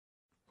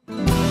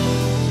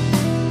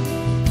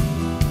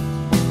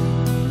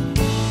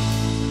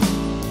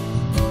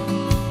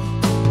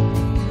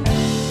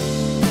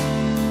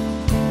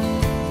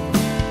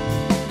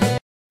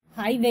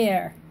Hi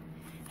there.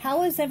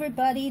 How is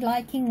everybody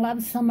liking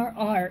Love Summer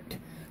Art?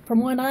 From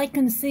what I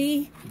can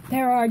see,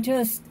 there are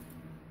just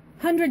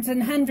hundreds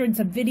and hundreds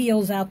of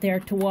videos out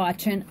there to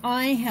watch, and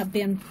I have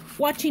been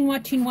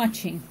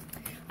watching.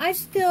 I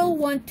still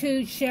want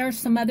to share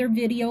some other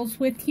videos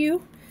with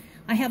you.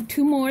 I have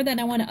 2 more that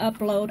I want to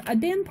upload. I've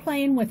been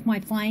playing with my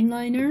fine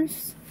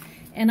liners,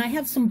 and I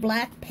have some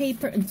black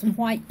paper and some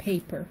white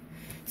paper.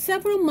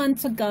 Several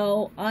months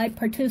ago, I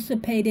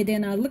participated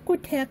in a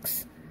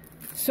Liquitex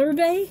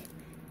survey,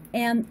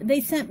 and they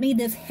sent me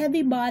this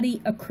Heavy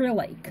Body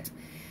Acrylic.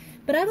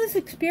 But I was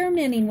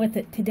experimenting with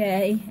it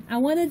today. I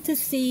wanted to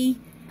see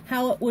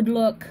how it would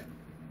look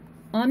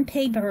on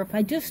paper if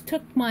I just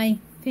took my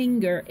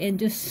finger and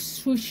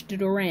just swooshed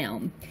it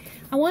around.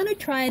 I want to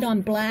try it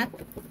on black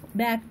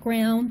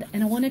background,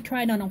 and I want to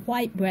try it on a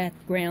white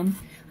background.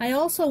 I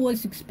also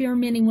was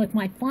experimenting with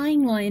my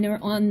fine liner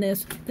on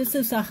this. This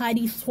is a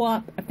Heidi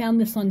swap. I found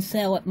this on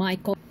sale at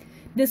Michael.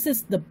 This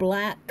is the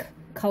black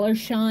color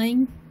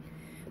shine,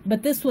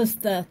 but this was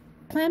the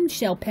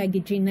clamshell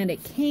packaging that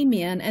it came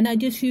in, and I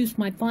just used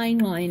my fine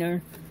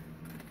liner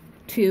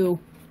to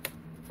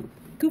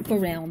goof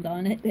around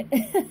on it.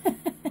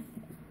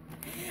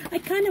 I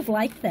kind of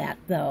like that,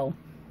 though.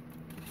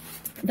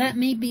 That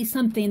may be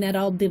something that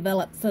I'll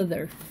develop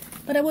further.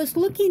 But I was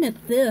looking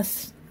at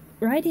this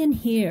right in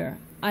here.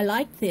 I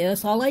like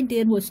this. All I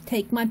did was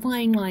take my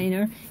fine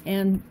liner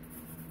and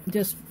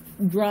just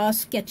draw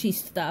sketchy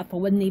stuff. I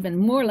wasn't even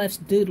more or less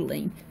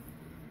doodling.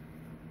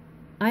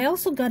 I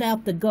also got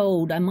out the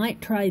gold. I might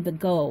try the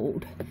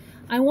gold.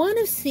 I want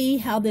to see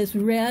how this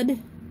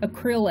red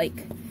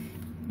acrylic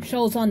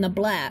shows on the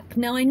black.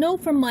 Now, I know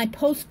from my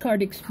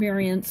postcard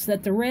experience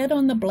that the red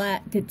on the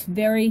black gets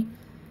very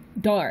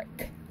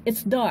dark.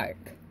 It's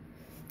dark.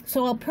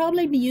 So I'll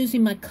probably be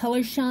using my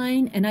color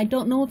shine, and I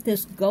don't know if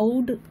this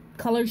gold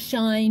color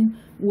shine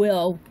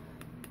will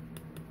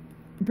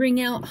bring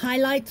out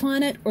highlights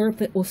on it or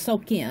if it will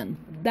soak in.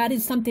 That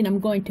is something I'm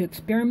going to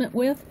experiment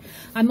with.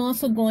 I'm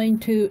also going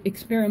to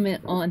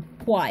experiment on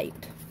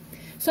white.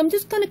 So I'm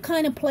just going to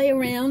kind of play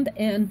around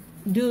and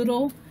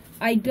doodle.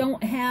 I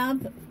don't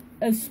have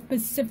a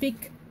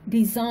specific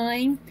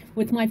design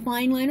with my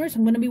fine liners.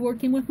 I'm going to be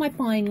working with my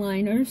fine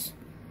liners,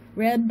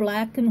 red,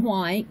 black, and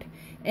white.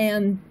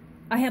 And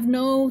I have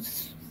no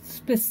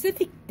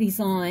specific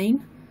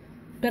design,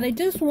 but I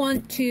just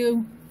want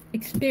to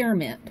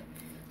experiment.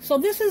 So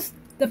this is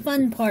the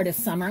fun part of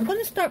summer. I'm going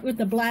to start with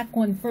the black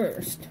one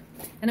first,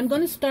 and I'm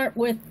going to start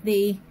with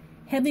the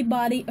Heavy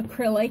Body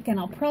Acrylic, and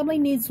I'll probably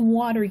need some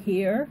water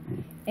here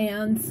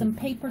and some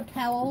paper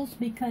towels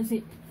because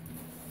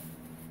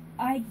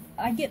I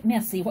get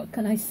messy. What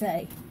can I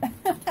say?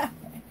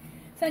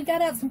 So I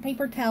got out some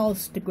paper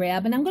towels to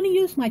grab, and I'm going to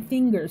use my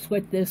fingers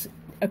with this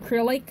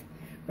acrylic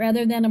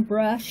rather than a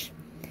brush,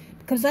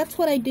 because that's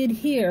what I did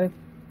here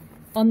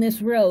on this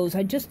rose.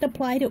 I just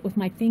applied it with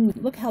my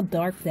fingers. Look how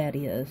dark that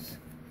is.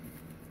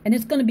 And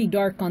it's going to be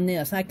dark on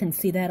this. I can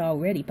see that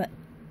already, but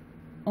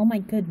oh my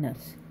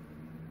goodness.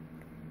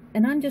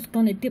 And I'm just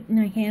going to dip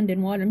my hand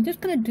in water. I'm just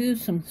going to do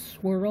some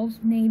swirls,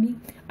 maybe.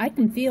 I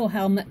can feel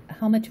how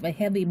much of a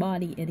heavy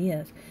body it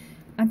is.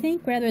 I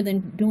think rather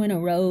than doing a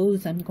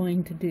rose, I'm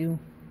going to do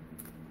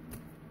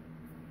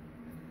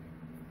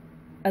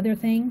other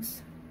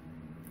things.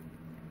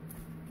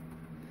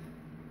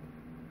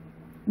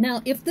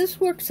 Now, if this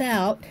works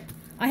out,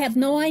 I have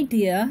no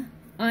idea.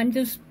 I'm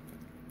just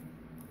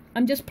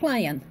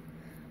playing.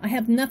 I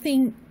have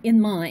nothing in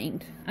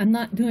mind. I'm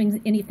not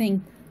doing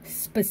anything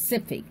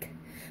specific.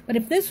 But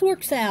if this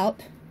works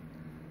out,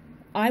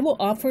 I will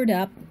offer it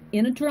up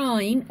in a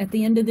drawing at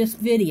the end of this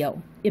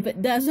video. If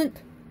it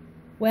doesn't,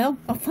 well,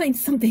 I'll find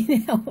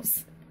something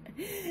else.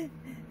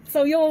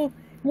 So you'll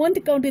want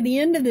to go to the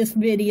end of this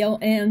video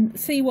and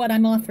see what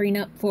I'm offering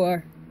up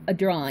for a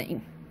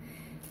drawing.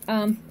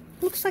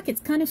 Looks like it's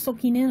kind of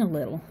soaking in a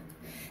little.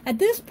 At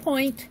this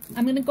point,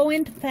 I'm going to go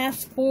into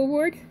fast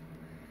forward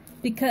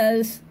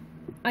because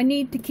I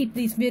need to keep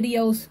these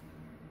videos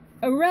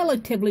a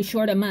relatively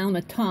short amount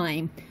of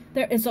time.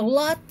 There is a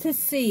lot to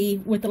see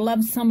with the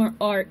Love Summer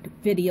Art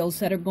videos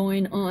that are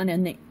going on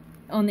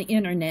the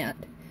internet,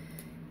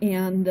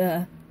 and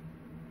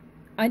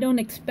I don't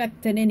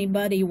expect that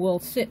anybody will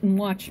sit and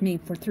watch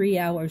me for 3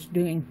 hours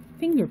doing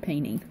finger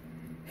painting.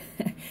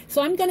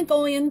 So I'm going to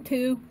go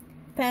into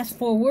fast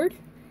forward,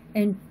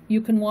 and you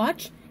can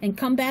watch and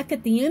come back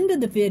at the end of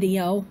the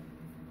video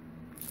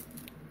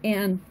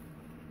and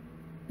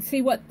see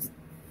what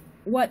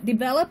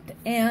developed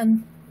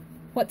and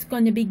what's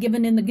going to be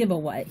given in the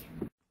giveaway.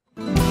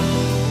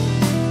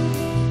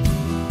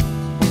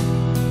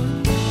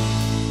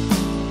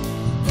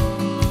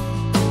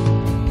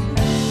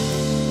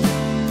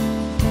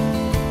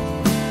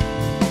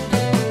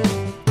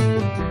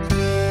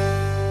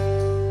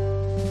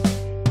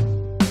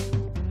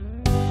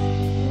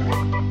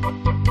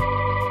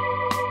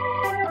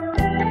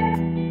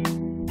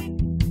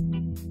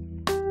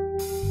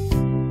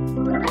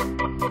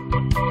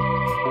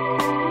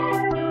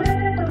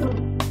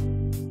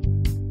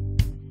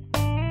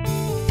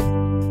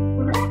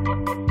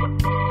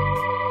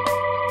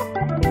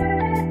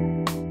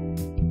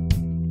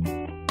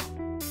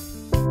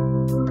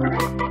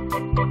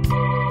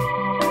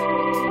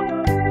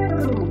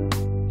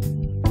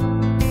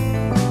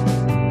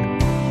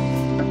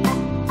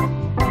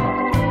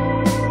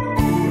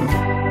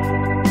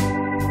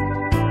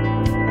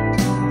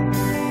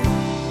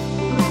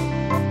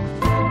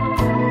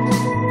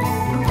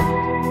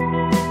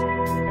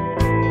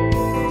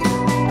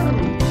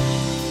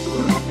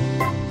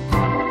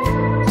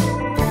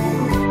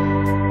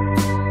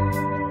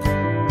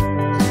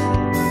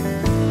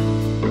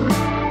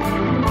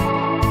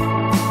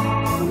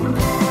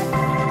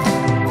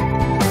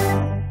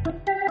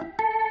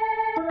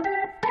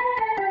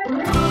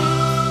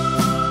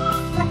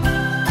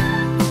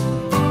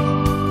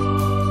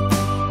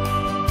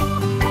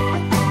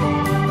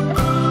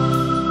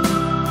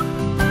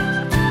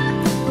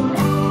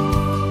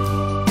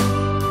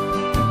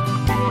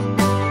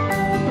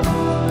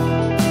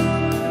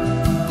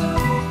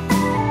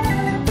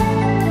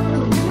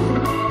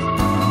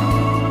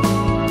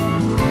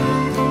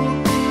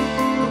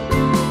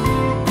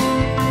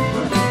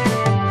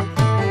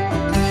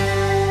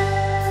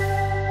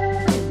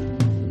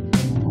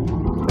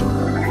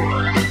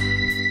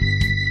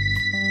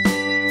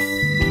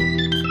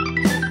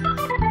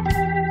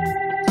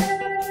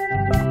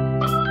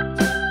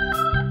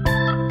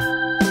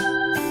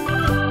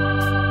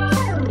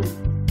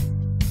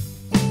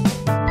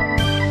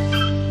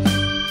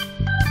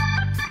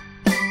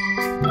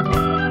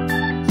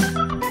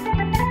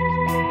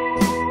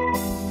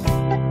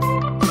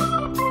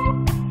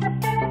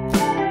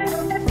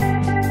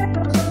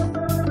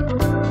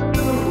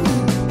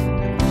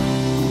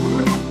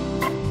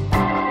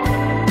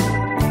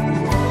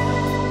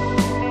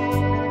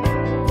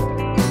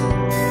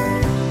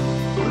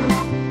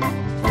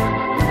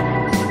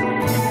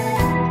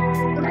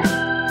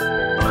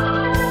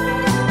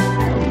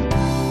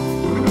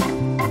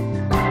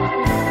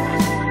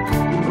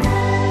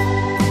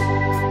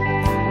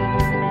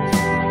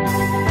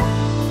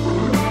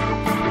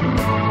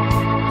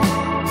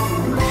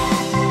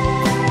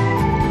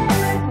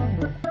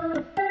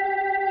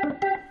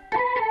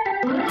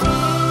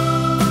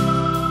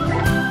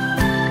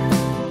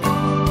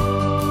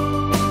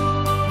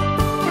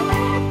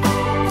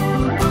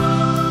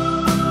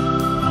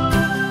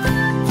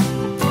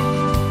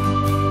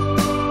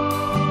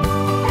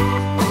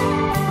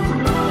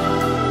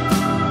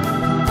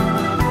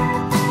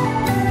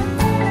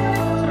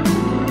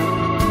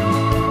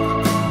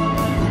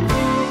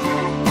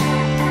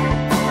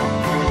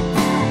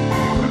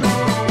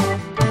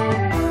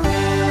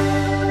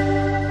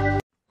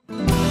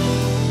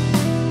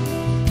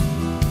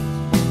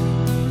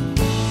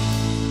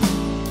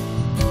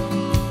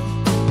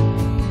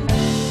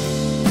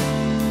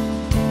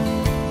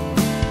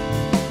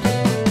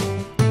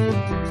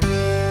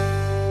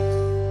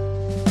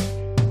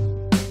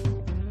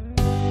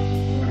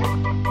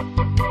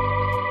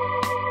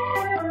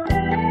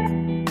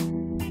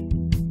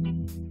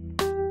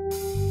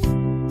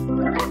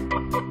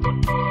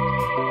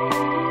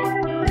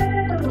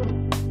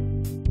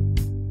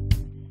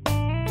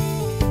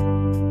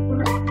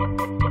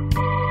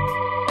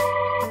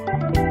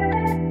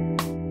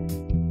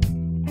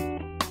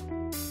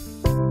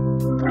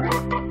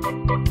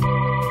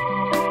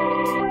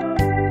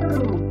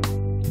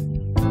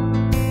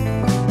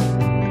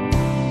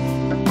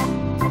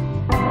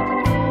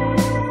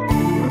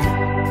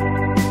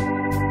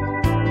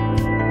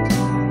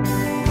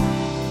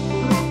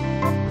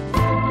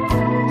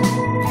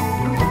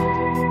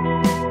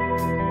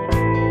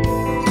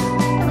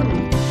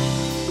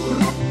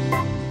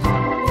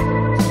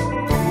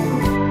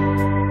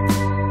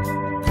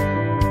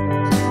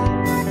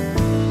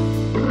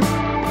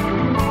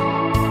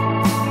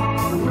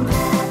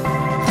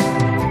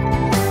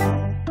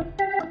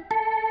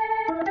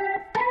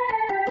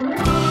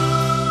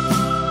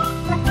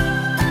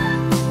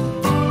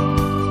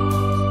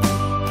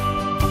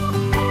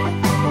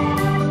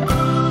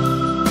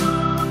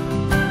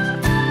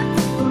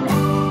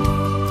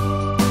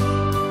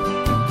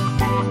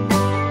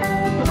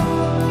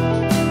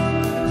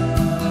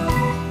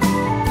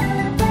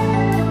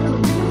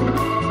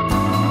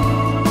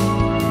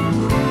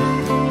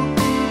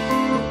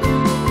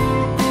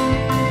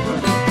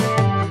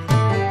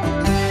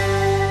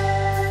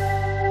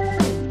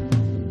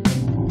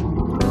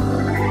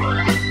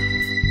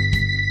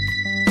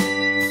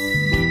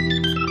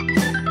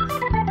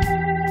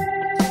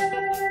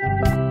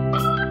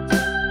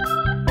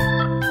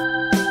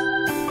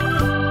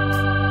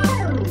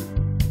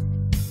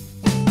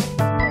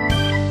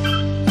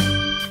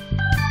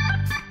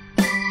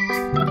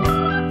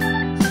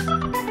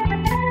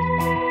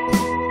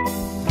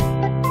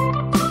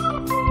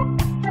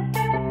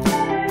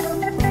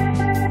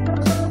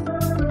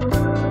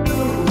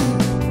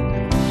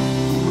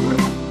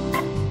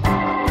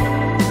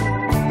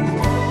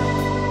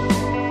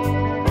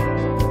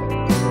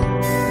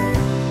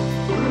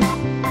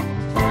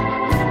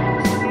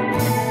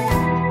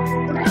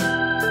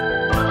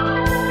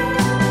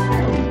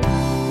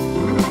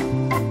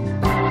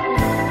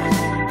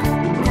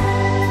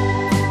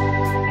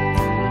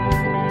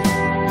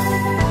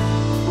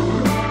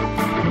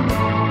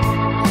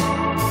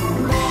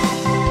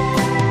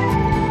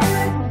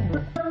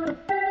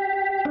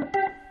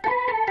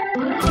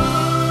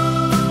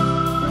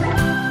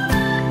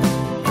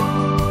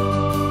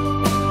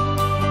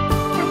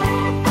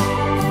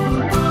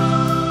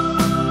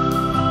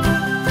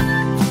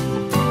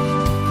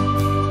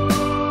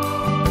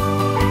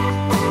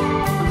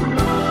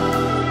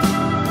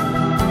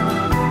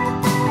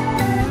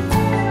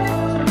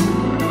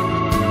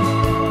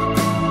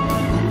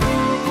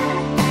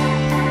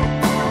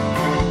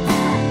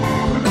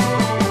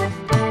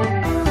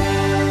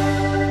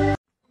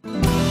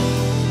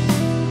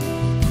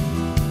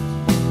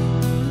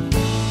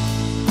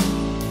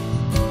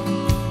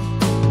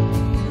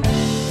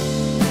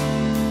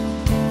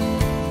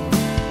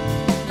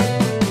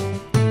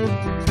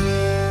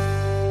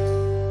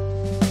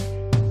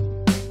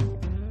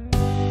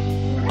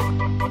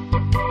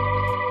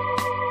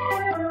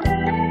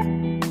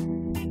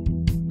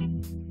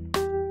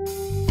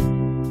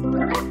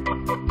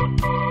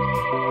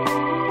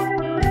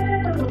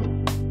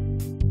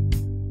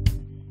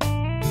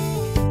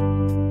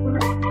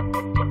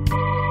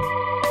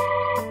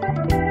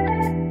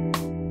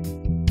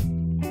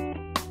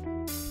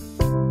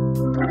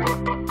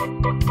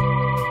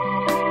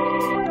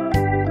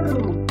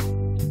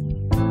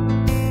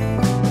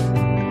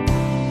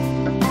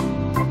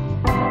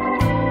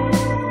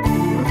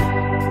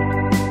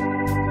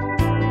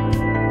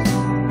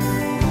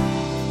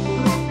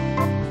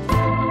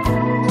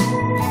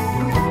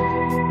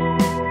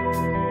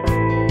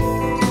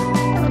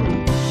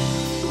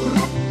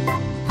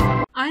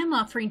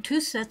 offering 2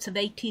 sets of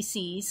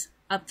ATCs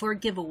up for a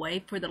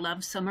giveaway for the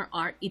Love Summer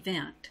Art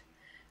event.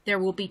 There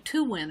will be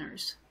 2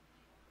 winners.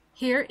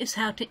 Here is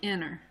how to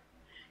enter.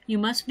 You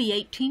must be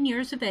 18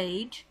 years of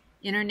age.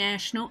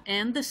 International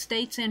and the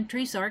state's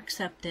entries are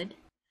accepted.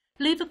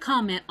 Leave a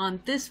comment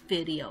on this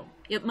video.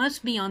 It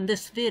must be on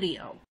this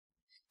video.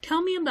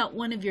 Tell me about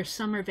one of your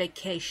summer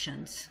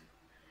vacations.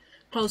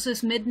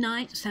 Closes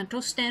midnight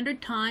Central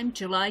Standard Time,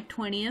 July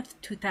 20th,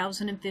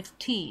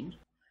 2015.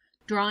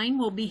 Drawing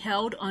will be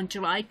held on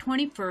July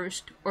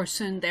 21st or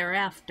soon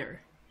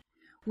thereafter.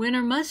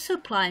 Winner must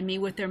supply me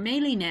with their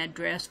mailing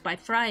address by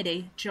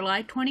Friday,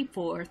 July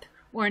 24th,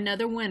 or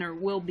another winner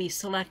will be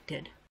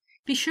selected.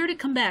 Be sure to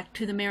come back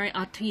to the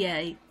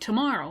Meri.Atelier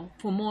tomorrow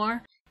for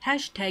more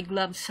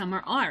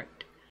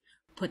 #LoveSummerArt.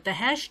 Put the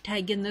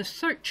hashtag in the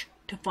search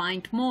to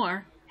find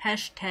more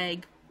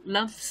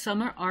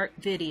 #LoveSummerArt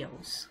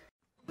videos.